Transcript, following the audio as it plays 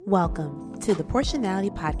Welcome to the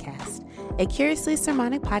Portionality Podcast, a curiously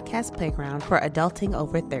sermonic podcast playground for adulting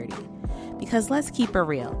over 30. Because let's keep it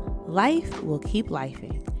real, life will keep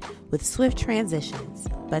lifing with swift transitions,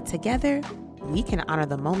 but together we can honor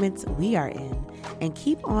the moments we are in and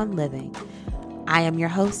keep on living. I am your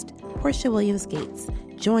host, Portia Williams Gates.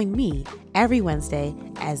 Join me every Wednesday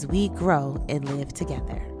as we grow and live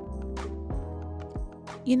together.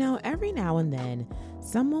 You know, every now and then,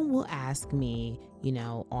 someone will ask me,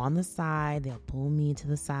 on the side, they'll pull me to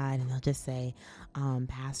the side and they'll just say,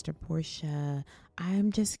 Pastor Portia,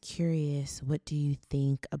 I'm just curious, what do you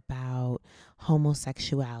think about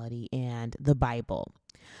homosexuality and the Bible?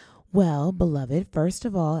 Well, beloved, first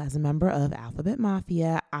of all, as a member of Alphabet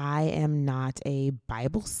Mafia, I am not a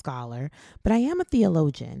Bible scholar, but I am a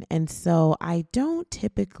theologian. And so I don't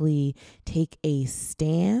typically take a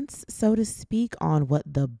stance, so to speak, on what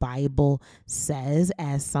the Bible says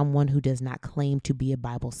as someone who does not claim to be a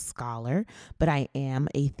Bible scholar, but I am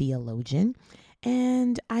a theologian.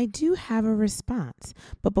 And I do have a response.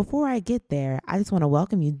 But before I get there, I just want to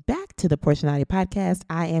welcome you back to the Portionality Podcast.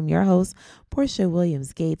 I am your host, Portia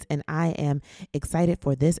Williams Gates, and I am excited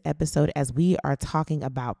for this episode as we are talking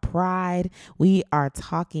about pride. We are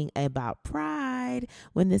talking about pride.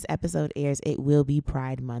 When this episode airs, it will be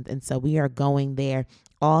Pride Month. And so we are going there.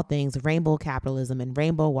 All things rainbow capitalism and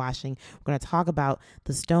rainbow washing. We're going to talk about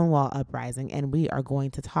the Stonewall Uprising, and we are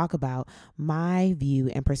going to talk about my view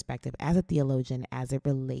and perspective as a theologian as it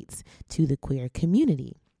relates to the queer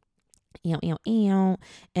community.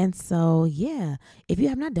 And so, if you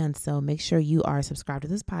have not done so, make sure you are subscribed to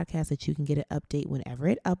this podcast so that you can get an update whenever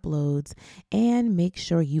it uploads, and make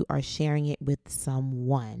sure you are sharing it with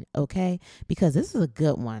someone, okay? Because this is a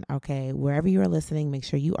good one, okay? Wherever you are listening, make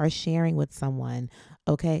sure you are sharing with someone,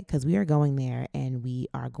 okay? Because we are going there and we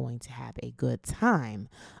are going to have a good time,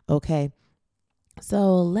 okay?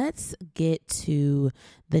 So let's get to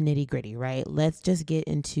the nitty gritty, right? Let's just get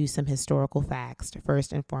into some historical facts.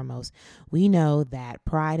 First and foremost, we know that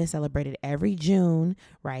Pride is celebrated every June,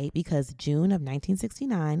 right? Because June of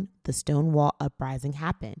 1969, the Stonewall Uprising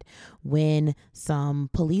happened when some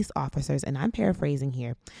police officers, and I'm paraphrasing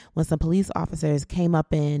here, when some police officers came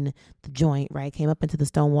up in the joint, right? Came up into the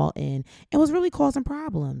Stonewall Inn and was really causing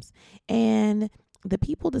problems. And the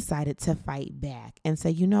people decided to fight back and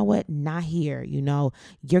say, you know what, not here.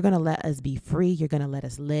 You're going to let us be free. You're going to let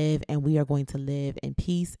us live, and we are going to live in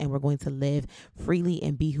peace, and we're going to live freely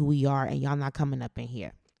and be who we are. And y'all not coming up in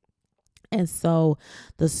here. And so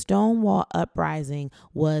the Stonewall Uprising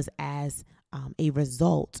was as a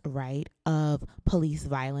result, right, of police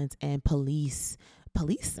violence and policing.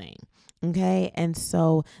 Okay. And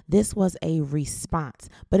so this was a response,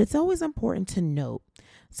 but it's always important to note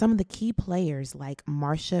some of the key players like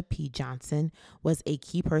Marsha P. Johnson was a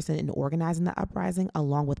key person in organizing the uprising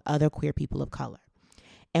along with other queer people of color.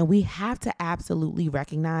 And we have to absolutely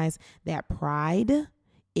recognize that Pride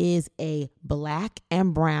is a Black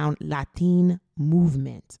and brown Latin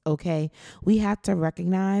movement, okay? We have to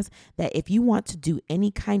recognize that if you want to do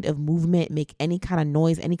any kind of movement, make any kind of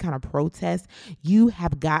noise, any kind of protest, you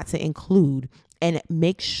have got to include and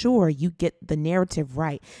make sure you get the narrative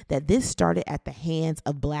right that this started at the hands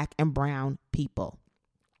of Black and brown people.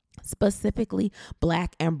 Specifically,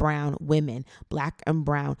 Black and brown women, Black and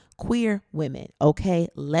brown queer women. Okay,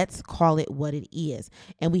 let's call it what it is.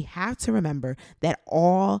 And we have to remember that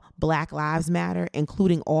all Black lives matter,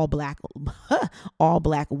 including all Black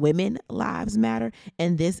women lives matter.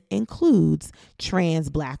 And this includes trans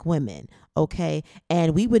Black women. Okay,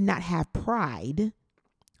 and we would not have Pride.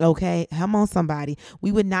 Okay, come on, somebody.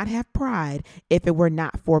 We would not have Pride if it were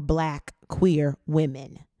not for Black queer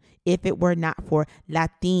women. If it were not for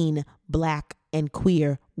Latin, Black, and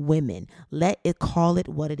queer women. Let it call it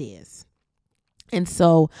what it is. And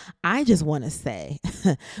so I just want to say,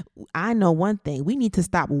 I know one thing, we need to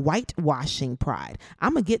stop whitewashing Pride.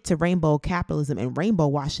 I'm going to get to rainbow capitalism and rainbow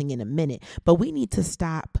washing in a minute, but we need to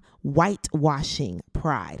stop whitewashing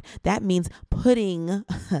Pride. That means putting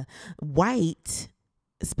white,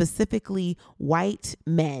 specifically white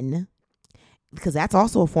men, because that's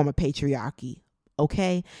also a form of patriarchy.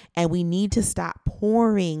 Okay. And we need to stop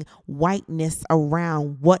pouring whiteness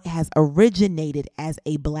around what has originated as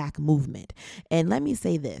a Black movement. And let me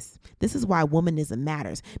say this. This is why womanism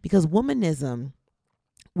matters, because womanism,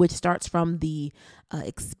 which starts from the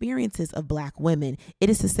experiences of Black women,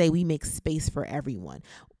 it is to say we make space for everyone.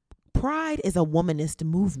 Pride is a womanist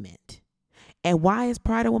movement. And why is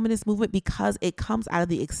Pride a Womanist movement? Because it comes out of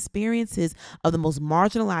the experiences of the most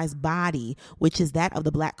marginalized body, which is that of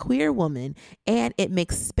the Black queer woman, and it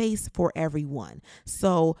makes space for everyone.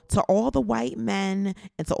 So to all the white men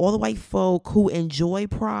and to all the white folk who enjoy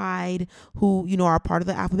Pride, who, are part of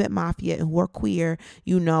the Alphabet Mafia and who are queer,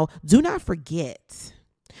 do not forget.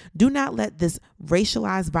 Do not let this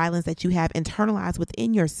racialized violence that you have internalized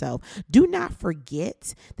within yourself. Do not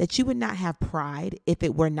forget that you would not have pride if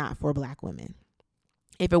it were not for Black women,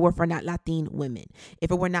 if it were for not Latin women, if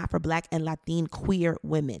it were not for Black and Latin queer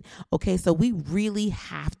women. Okay, so we really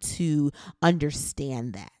have to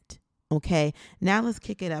understand that. Okay, now let's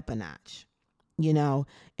kick it up a notch.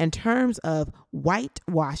 In terms of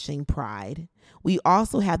whitewashing Pride, we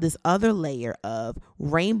also have this other layer of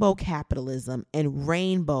rainbow capitalism and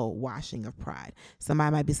rainbow washing of Pride.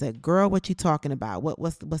 Somebody might be saying, girl, what you talking about?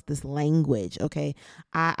 What's this language? Okay.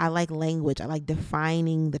 I like language. I like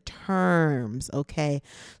defining the terms. Okay.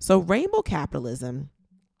 So rainbow capitalism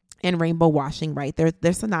and rainbow washing, right?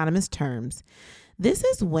 They're synonymous terms. This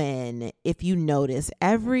is when, if you notice,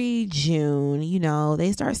 every June,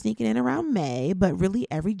 they start sneaking in around May, but really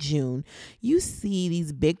every June, you see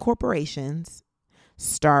these big corporations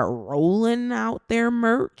start rolling out their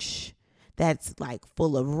merch that's like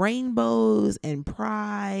full of rainbows and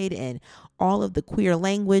pride and all of the queer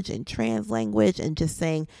language and trans language, and just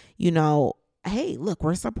saying, hey, look,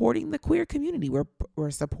 we're supporting the queer community.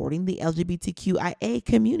 We're supporting the LGBTQIA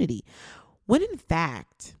community. When in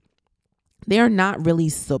fact, they are not really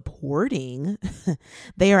supporting.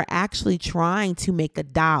 They are actually trying to make a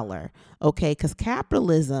dollar. Okay. Because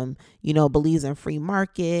capitalism, believes in free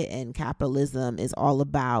market, and capitalism is all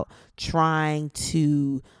about trying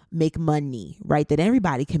to make money, right? That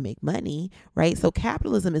everybody can make money, right? So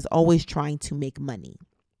capitalism is always trying to make money.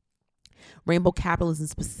 Rainbow capitalism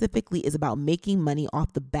specifically is about making money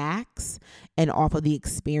off the backs and off of the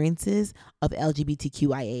experiences of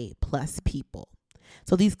LGBTQIA plus people.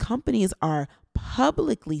 So these companies are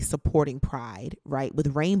publicly supporting Pride, right,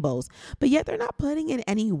 with rainbows, but yet they're not putting in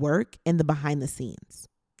any work in the behind the scenes,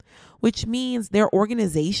 which means their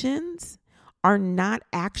organizations are not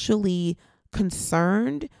actually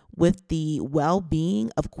concerned with the well-being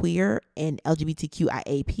of queer and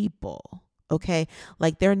LGBTQIA people, okay?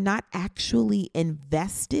 Like they're not actually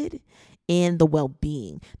invested in the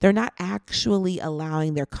well-being. They're not actually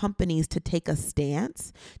allowing their companies to take a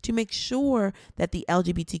stance to make sure that the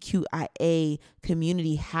LGBTQIA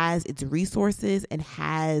community has its resources and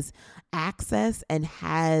has access and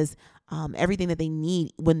has everything that they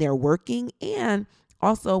need when they're working, and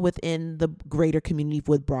also within the greater community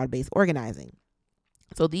with broad-based organizing.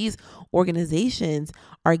 So these organizations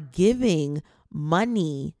are giving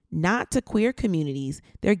money not to queer communities.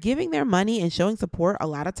 They're giving their money and showing support a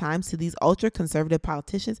lot of times to these ultra conservative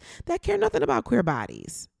politicians that care nothing about queer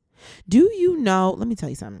bodies. Do you know, let me tell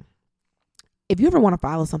you something. If you ever want to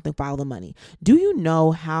follow something, follow the money. Do you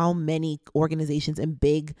know how many organizations and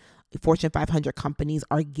big Fortune 500 companies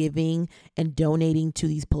are giving and donating to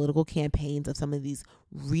these political campaigns of some of these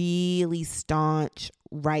really staunch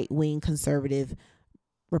right-wing conservative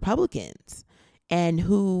Republicans, and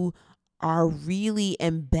who are really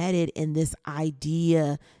embedded in this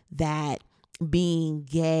idea that being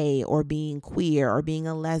gay or being queer or being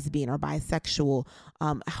a lesbian or bisexual,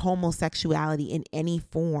 homosexuality in any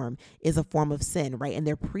form is a form of sin, right? And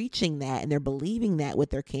they're preaching that and they're believing that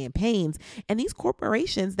with their campaigns. And these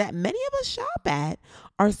corporations that many of us shop at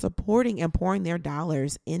are supporting and pouring their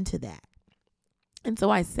dollars into that. And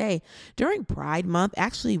so I say during Pride Month,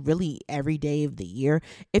 actually really every day of the year,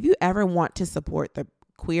 if you ever want to support the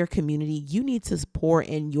queer community, you need to pour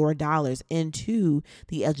in your dollars into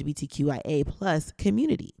the LGBTQIA plus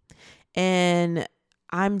community. And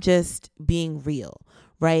I'm just being real,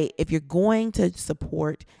 right? If you're going to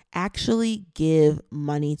support, actually give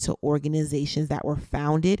money to organizations that were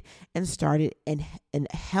founded and started and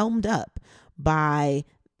helmed up by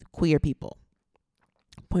queer people.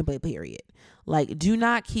 Point blank period. Like, do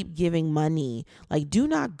not keep giving money. Like, do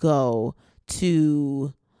not go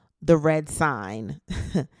to the red sign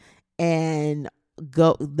and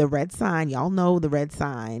go the red sign. Y'all know the red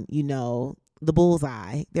sign, the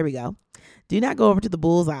bullseye. There we go. Do not go over to the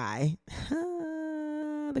bullseye,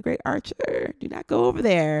 the great archer. Do not go over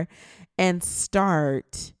there and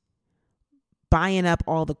start buying up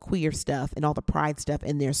all the queer stuff and all the pride stuff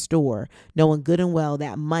in their store, knowing good and well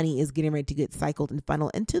that money is getting ready to get cycled and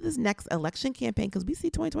funneled into this next election campaign, because we see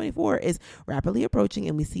 2024 is rapidly approaching,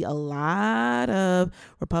 and we see a lot of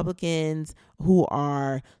Republicans who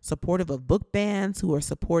are supportive of book bans, who are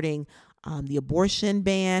supporting the abortion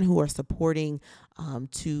ban, who are supporting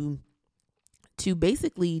to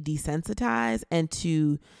basically desensitize and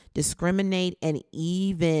to discriminate and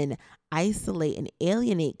even isolate and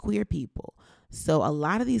alienate queer people. So a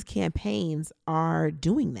lot of these campaigns are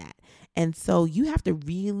doing that. And so you have to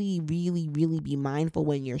really, really, really be mindful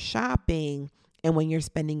when you're shopping and when you're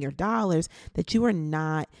spending your dollars that you are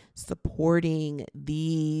not supporting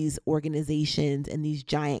these organizations and these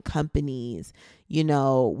giant companies, you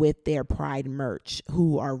know, with their pride merch,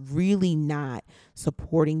 who are really not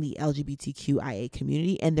supporting the LGBTQIA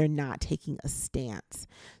community, and they're not taking a stance.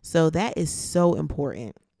 So that is so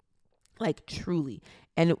important, like truly.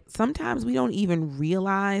 And sometimes we don't even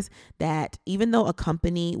realize that even though a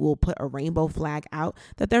company will put a rainbow flag out,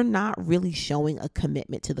 that they're not really showing a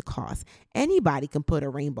commitment to the cause. Anybody can put a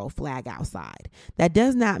rainbow flag outside. That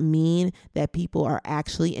does not mean that people are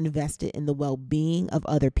actually invested in the well-being of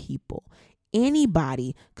other people.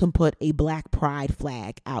 Anybody can put a Black Pride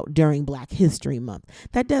flag out during Black History Month.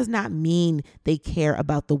 That does not mean they care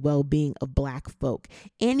about the well-being of Black folk.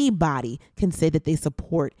 Anybody can say that they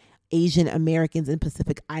support Asian Americans and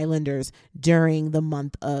Pacific Islanders during the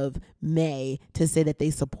month of May to say that they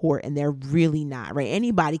support, and they're really not, right?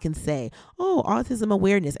 Anybody can say, oh, autism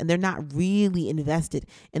awareness, and they're not really invested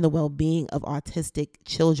in the well-being of autistic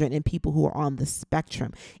children and people who are on the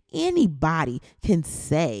spectrum. Anybody can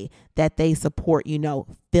say that they support, you know,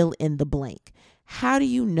 fill in the blank. How do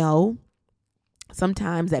you know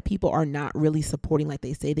sometimes that people are not really supporting like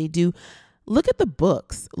they say they do? Look at the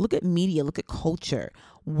books, look at media, look at culture.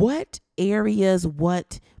 What areas,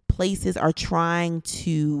 what places are trying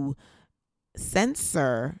to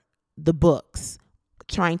censor the books,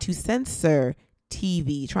 trying to censor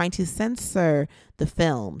TV, trying to censor the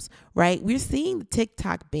films, right? We're seeing the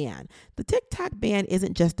TikTok ban. The TikTok ban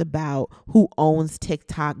isn't just about who owns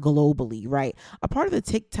TikTok globally, right? A part of the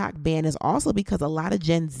TikTok ban is also because a lot of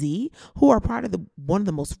Gen Z, who are part of one of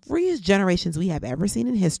the most freest generations we have ever seen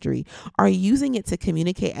in history, are using it to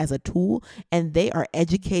communicate as a tool, and they are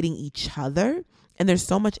educating each other. And there's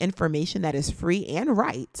so much information that is free and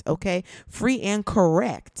right, okay? Free and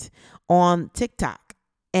correct on TikTok.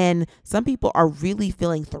 And some people are really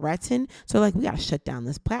feeling threatened. So like, we got to shut down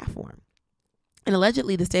this platform. And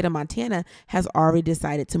allegedly, the state of Montana has already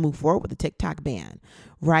decided to move forward with the TikTok ban,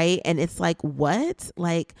 right? And it's like, what?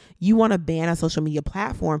 Like, you want to ban a social media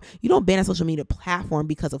platform. You don't ban a social media platform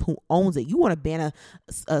because of who owns it. You want to ban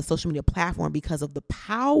a social media platform because of the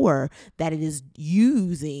power that it is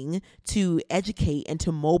using to educate and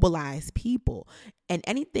to mobilize people. And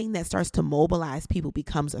anything that starts to mobilize people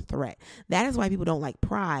becomes a threat. That is why people don't like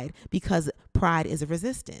Pride, because Pride is a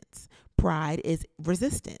resistance. Pride is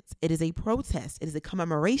resistance. It is a protest. It is a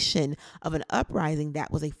commemoration of an uprising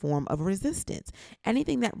that was a form of resistance.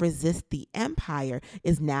 Anything that resists the empire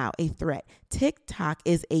is now a threat. TikTok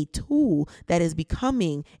is a tool that is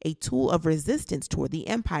becoming a tool of resistance toward the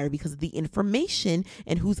empire because of the information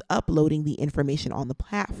and who's uploading the information on the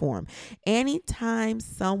platform. Anytime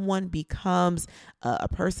someone becomes a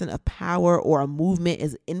person of power, or a movement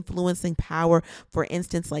is influencing power, for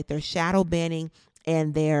instance, like they're shadow banning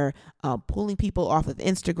and they're pulling people off of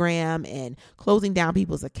Instagram and closing down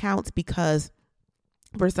people's accounts because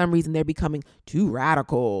for some reason they're becoming too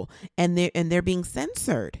radical, and they're being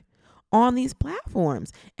censored on these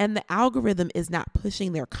platforms, and the algorithm is not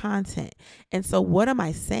pushing their content. And so what am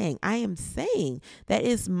I saying? I am saying that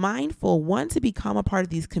it's mindful, one, to become a part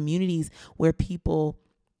of these communities where people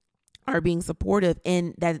are being supportive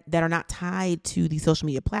and that are not tied to these social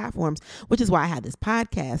media platforms, which is why I have this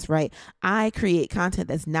podcast, right? I create content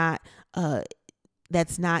that's not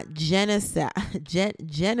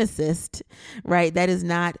geneticist, right? That is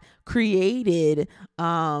not created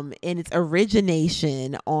in its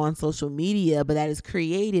origination on social media, but that is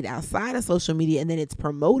created outside of social media, and then it's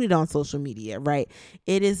promoted on social media, right?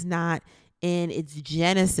 It is not in its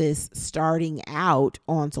genesis starting out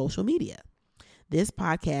on social media. This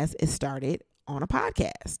podcast is started on a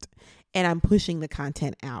podcast, and I'm pushing the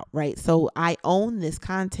content out, right? So I own this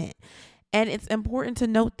content. And it's important to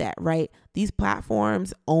note that, right? These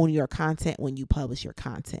platforms own your content when you publish your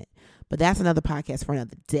content. But that's another podcast for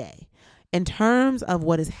another day. In terms of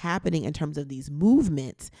what is happening in terms of these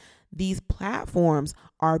movements, these platforms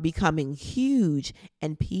are becoming huge,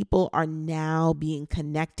 and people are now being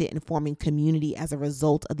connected and forming community as a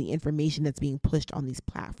result of the information that's being pushed on these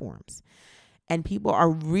platforms. And people are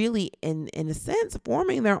really, in a sense,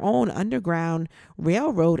 forming their own underground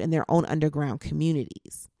railroad and their own underground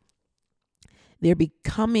communities. They're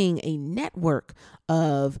becoming a network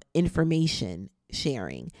of information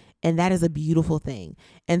sharing, and that is a beautiful thing.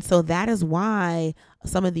 And so that is why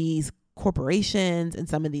some of these corporations and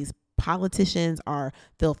some of these politicians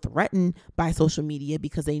feel threatened by social media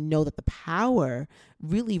because they know that the power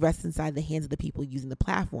really rests inside the hands of the people using the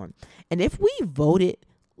platform. And if we voted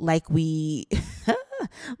like we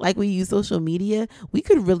use social media, we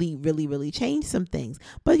could really, really, really change some things.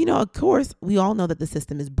 But, of course, we all know that the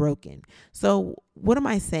system is broken. So what am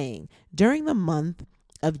I saying? During the month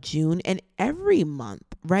of June and every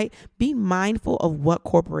month, right, be mindful of what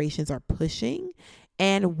corporations are pushing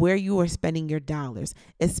and where you are spending your dollars,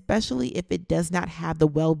 especially if it does not have the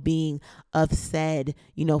well-being of said,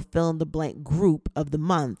 fill in the blank group of the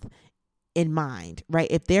month in mind, right?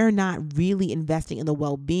 If they're not really investing in the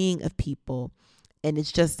well-being of people, and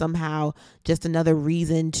it's just somehow just another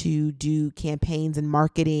reason to do campaigns and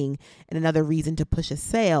marketing and another reason to push a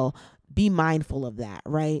sale, be mindful of that,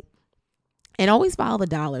 right? And always follow the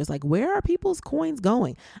dollars. Like, where are people's coins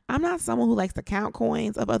going? I'm not someone who likes to count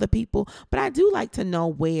coins of other people, but I do like to know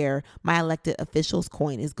where my elected official's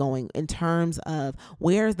coin is going in terms of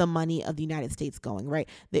where's the money of the United States going, right?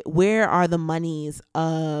 Where are the monies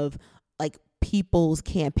of like people's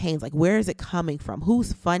campaigns? Like, where is it coming from?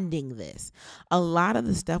 Who's funding this? A lot of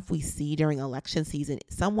the stuff we see during election season,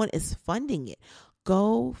 someone is funding it.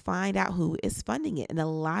 Go find out who is funding it. And a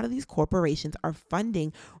lot of these corporations are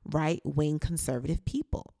funding right-wing conservative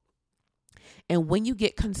people. And when you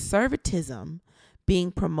get conservatism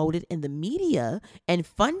being promoted in the media and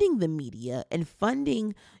funding the media and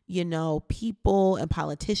funding, people and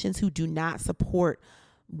politicians who do not support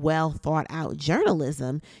well thought out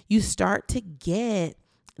journalism, you start to get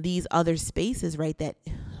these other spaces, right? That,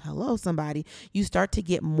 hello, somebody, you start to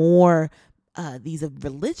get more these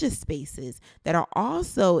religious spaces that are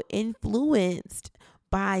also influenced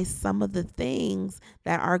by some of the things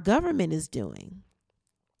that our government is doing.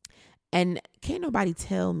 And can't nobody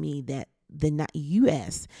tell me that the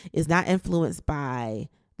U.S. is not influenced by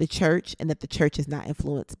the church and that the church is not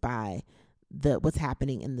influenced by what's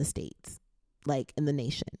happening in the states, like in the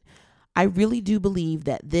nation. I really do believe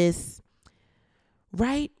that this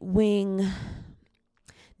right-wing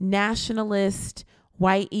nationalist,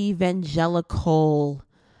 white evangelical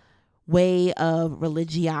way of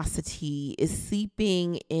religiosity is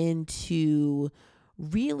seeping into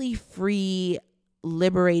really free,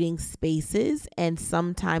 liberating spaces, and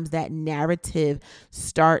sometimes that narrative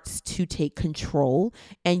starts to take control,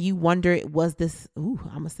 and you wonder, was this, I'm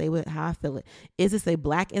gonna say how I feel it, is this a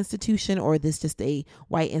Black institution or is this just a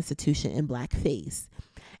white institution in blackface?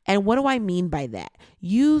 And what do I mean by that?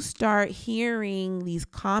 You start hearing these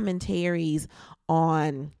commentaries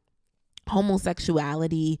on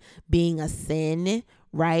homosexuality being a sin,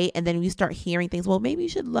 right? And then you start hearing things, well, maybe you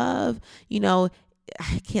should love,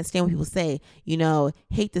 I can't stand when people say,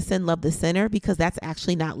 hate the sin, love the sinner, because that's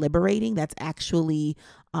actually not liberating. That's actually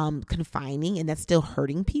confining, and that's still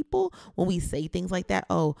hurting people when we say things like that.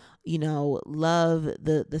 Oh, love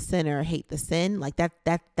the sinner, hate the sin. Like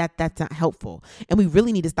that's not helpful. And we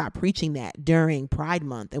really need to stop preaching that during Pride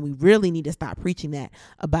Month. And we really need to stop preaching that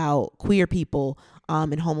about queer people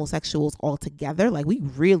and homosexuals altogether. Like, we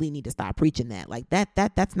really need to stop preaching that. Like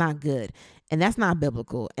that's not good. And that's not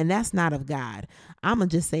biblical, and that's not of God. I'm gonna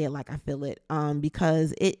just say it like I feel it,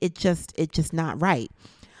 because it's just not right.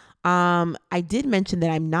 I did mention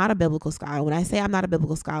that I'm not a biblical scholar. When I say I'm not a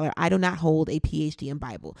biblical scholar, I do not hold a PhD in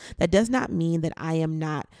Bible. That does not mean that I am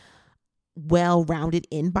not well-rounded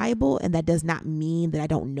in Bible, and that does not mean that I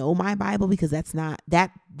don't know my Bible, because that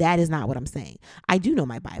is not what I'm saying. I do know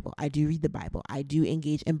my Bible. I do read the Bible. I do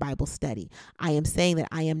engage in Bible study. I am saying that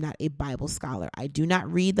I am not a Bible scholar. I do not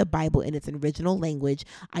read the Bible in its original language.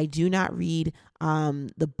 I do not read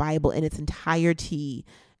the Bible in its entirety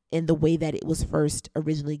in the way that it was first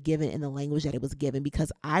originally given, in the language that it was given,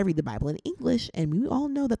 because I read the Bible in English, and we all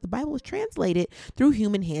know that the Bible was translated through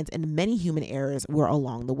human hands, and many human errors were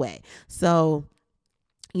along the way. So,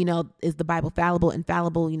 is the Bible fallible,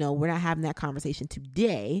 infallible? We're not having that conversation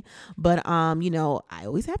today, but, I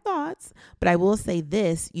always have thoughts, but I will say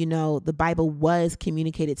this, the Bible was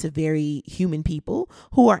communicated to very human people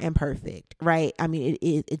who are imperfect, right? I mean,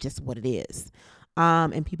 it's just what it is.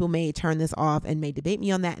 And people may turn this off and may debate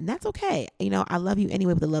me on that, and that's okay. I love you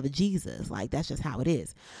anyway with the love of Jesus. Like, that's just how it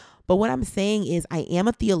is. But what I'm saying is, I am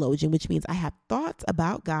a theologian, which means I have thoughts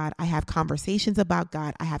about God. I have conversations about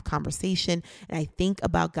God. I have conversation, and I think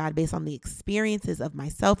about God based on the experiences of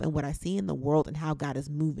myself and what I see in the world and how God is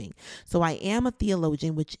moving. So I am a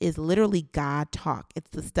theologian, which is literally God talk.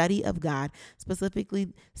 It's the study of God,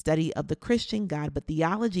 specifically study of the Christian God. But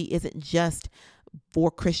theology isn't just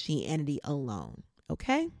for Christianity alone.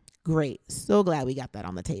 Okay, great. So glad we got that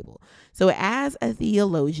on the table. So as a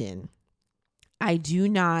theologian, I do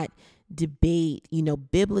not debate,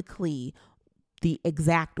 biblically, the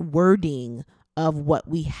exact wording of what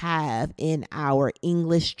we have in our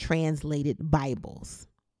English translated Bibles.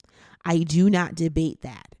 I do not debate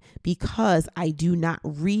that because I do not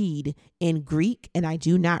read in Greek and I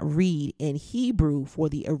do not read in Hebrew for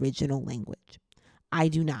the original language. I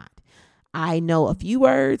do not. I know a few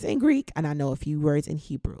words in Greek and I know a few words in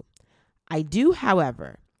Hebrew. I do,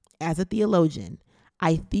 however, as a theologian,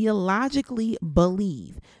 I theologically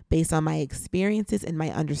believe, based on my experiences and my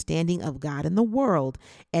understanding of God and the world,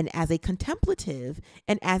 and as a contemplative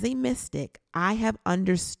and as a mystic, I have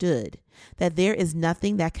understood that there is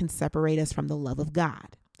nothing that can separate us from the love of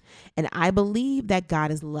God. And I believe that God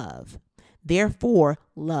is love. Therefore,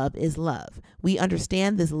 love is love. We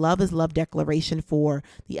understand this love is love declaration for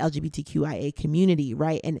the LGBTQIA community,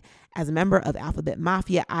 right? And as a member of Alphabet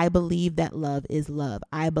Mafia, I believe that love is love.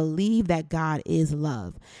 I believe that God is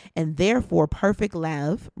love. And therefore, perfect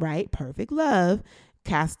love, right? Perfect love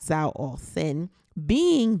casts out all sin.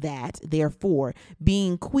 Being that, therefore,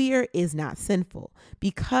 being queer is not sinful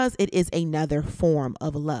because it is another form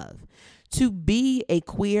of love. To be a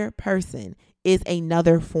queer person is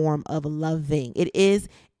another form of loving. It is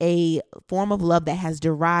a form of love that has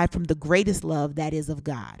derived from the greatest love that is of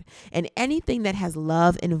God. And anything that has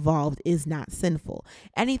love involved is not sinful.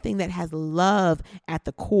 Anything that has love at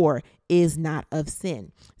the core is not of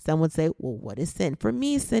sin. Some would say, well, what is sin? For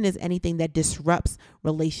me, sin is anything that disrupts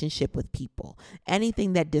relationship with people,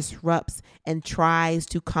 anything that disrupts and tries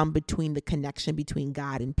to come between the connection between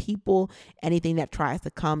God and people, anything that tries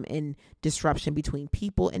to come in disruption between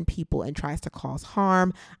people and tries to cause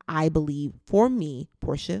harm. I believe, for me,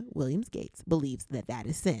 Portia Williams Gates believes that that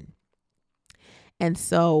is sin. And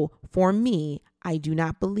so for me, I do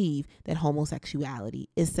not believe that homosexuality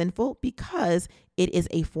is sinful because it is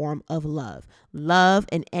a form of love. Love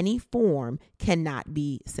in any form cannot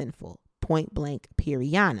be sinful. Point blank,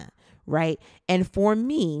 period, right? And for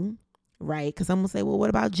me, right, because someone will say, well,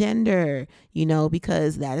 what about gender? You know,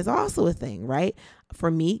 because that is also a thing, right?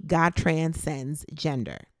 For me, God transcends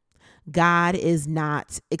gender. God is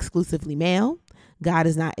not exclusively male. God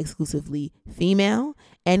is not exclusively female,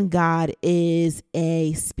 and God is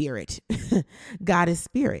a spirit. God is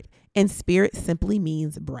spirit, and spirit simply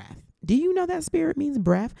means breath. Do you know that spirit means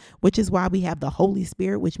breath, which is why we have the Holy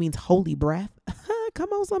Spirit, which means holy breath?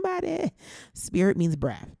 Come on, somebody. Spirit means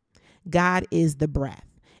breath. God is the breath.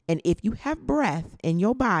 And if you have breath in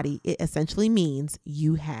your body, it essentially means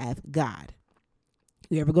you have God.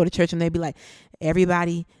 You ever go to church and they be like,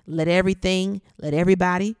 everybody, let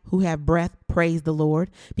everybody who have breath praise the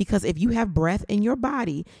Lord. Because if you have breath in your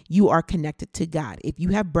body, you are connected to God. If you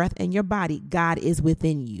have breath in your body, God is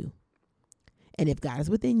within you. And if God is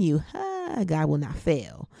within you, God will not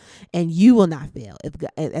fail. And you will not fail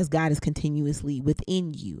as God is continuously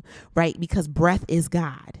within you, right? Because breath is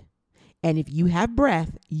God. And if you have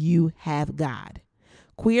breath, you have God.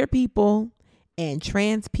 Queer people and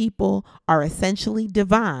trans people are essentially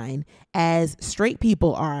divine as straight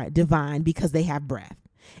people are divine because they have breath.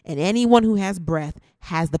 And anyone who has breath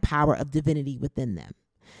has the power of divinity within them.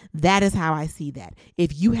 That is how I see that.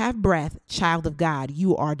 If you have breath, child of God,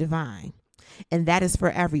 you are divine. And that is for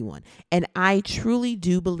everyone. And I truly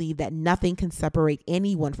do believe that nothing can separate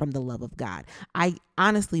anyone from the love of God. I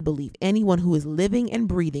honestly believe anyone who is living and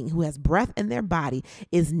breathing, who has breath in their body,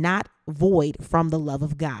 is not void from the love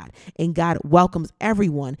of God. And God welcomes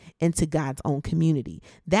everyone into God's own community.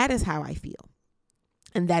 That is how I feel.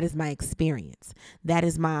 And that is my experience. That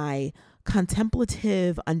is my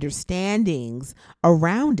contemplative understandings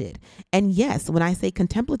around it. And yes, when I say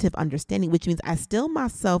contemplative understanding, which means I still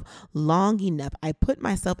myself long enough, I put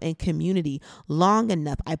myself in community long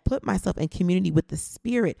enough, I put myself in community with the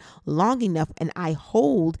Spirit long enough, and I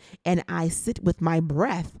hold and I sit with my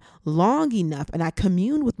breath long enough, and I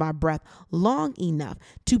commune with my breath long enough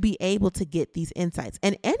to be able to get these insights.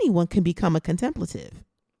 And anyone can become a contemplative.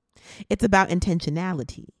 It's about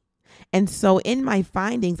intentionality. And so in my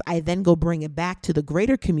findings, I then go bring it back to the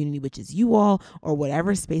greater community, which is you all or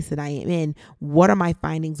whatever space that I am in. What are my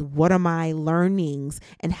findings? What are my learnings?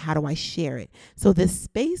 And how do I share it? So this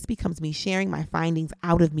space becomes me sharing my findings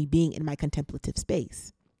out of me being in my contemplative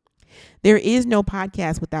space. There is no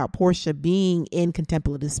podcast without Portia being in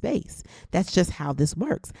contemplative space. That's just how this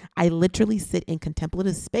works. I literally sit in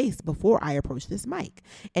contemplative space before I approach this mic.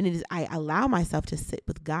 And I allow myself to sit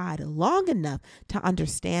with God long enough to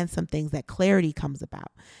understand some things that clarity comes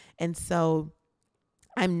about. And so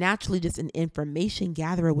I'm naturally just an information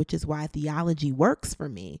gatherer, which is why theology works for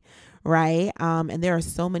me, right? And there are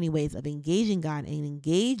so many ways of engaging God and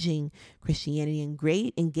engaging Christianity and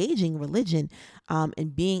engaging religion,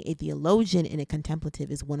 and being a theologian and a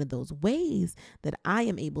contemplative is one of those ways that I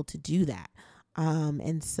am able to do that.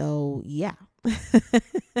 And so, yeah,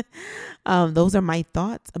 those are my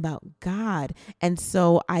thoughts about God. And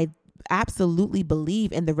so I absolutely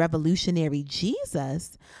believe in the revolutionary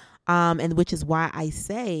Jesus, and which is why I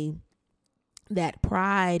say that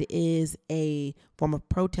pride is a form of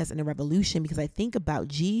protest and a revolution, because I think about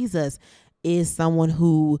Jesus is someone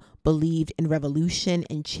who believed in revolution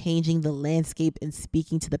and changing the landscape and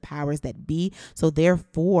speaking to the powers that be. So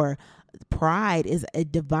therefore, pride is a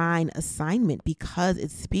divine assignment because it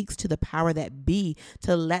speaks to the power that be,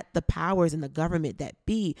 to let the powers in the government that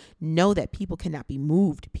be know that people cannot be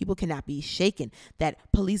moved, people cannot be shaken, that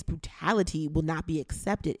police brutality will not be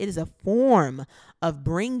accepted. It is a form of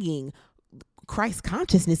bringing Christ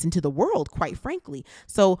consciousness into the world, quite frankly.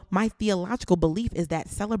 So my theological belief is that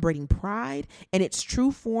celebrating pride in its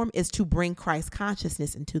true form is to bring Christ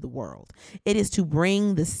consciousness into the world. It is to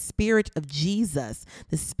bring the spirit of Jesus,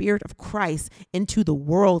 the spirit of Christ into the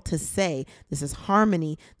world, to say this is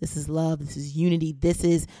harmony, this is love, this is unity, this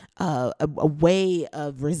is a way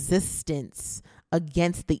of resistance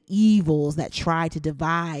against the evils that try to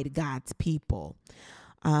divide God's people.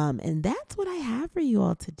 And that's what I have for you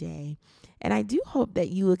all today. And I do hope that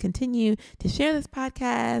you will continue to share this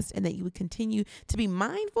podcast and that you would continue to be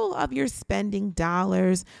mindful of your spending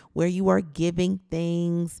dollars, where you are giving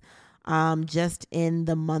things, just in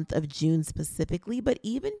the month of June specifically, but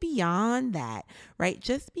even beyond that, right?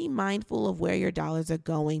 Just be mindful of where your dollars are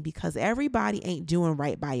going, because everybody ain't doing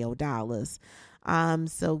right by your dollars.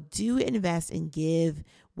 So do invest and give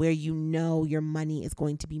where you know your money is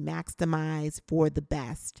going to be maximized for the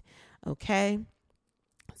best. Okay.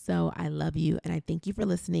 So I love you and I thank you for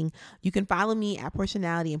listening. You can follow me at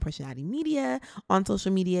Portionality and Portionality Media on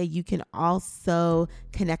social media. You can also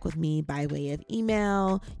connect with me by way of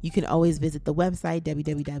email. You can always visit the website,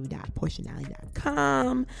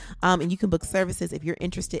 www.portionality.com. And you can book services if you're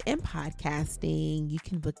interested in podcasting. You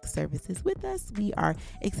can book services with us. We are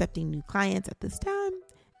accepting new clients at this time,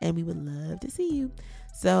 and we would love to see you.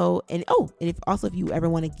 So, and if you ever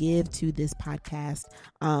want to give to this podcast,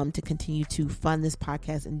 to continue to fund this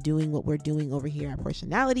podcast and doing what we're doing over here at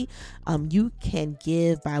Portionality, you can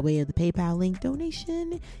give by way of the PayPal link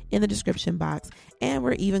donation in the description box. And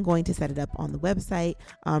we're even going to set it up on the website,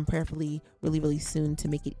 prayerfully really, really soon, to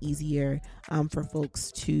make it easier, for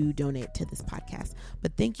folks to donate to this podcast.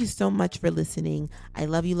 But thank you so much for listening. I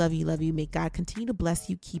love you, love you, love you. May God continue to bless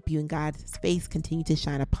you, keep you, and God's face continue to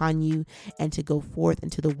shine upon you, and to go forth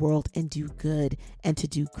into the world and do good and to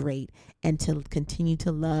do great and to continue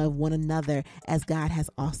to love one another as God has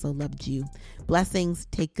also loved you. Blessings.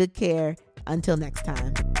 Take good care. Until next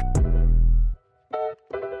time.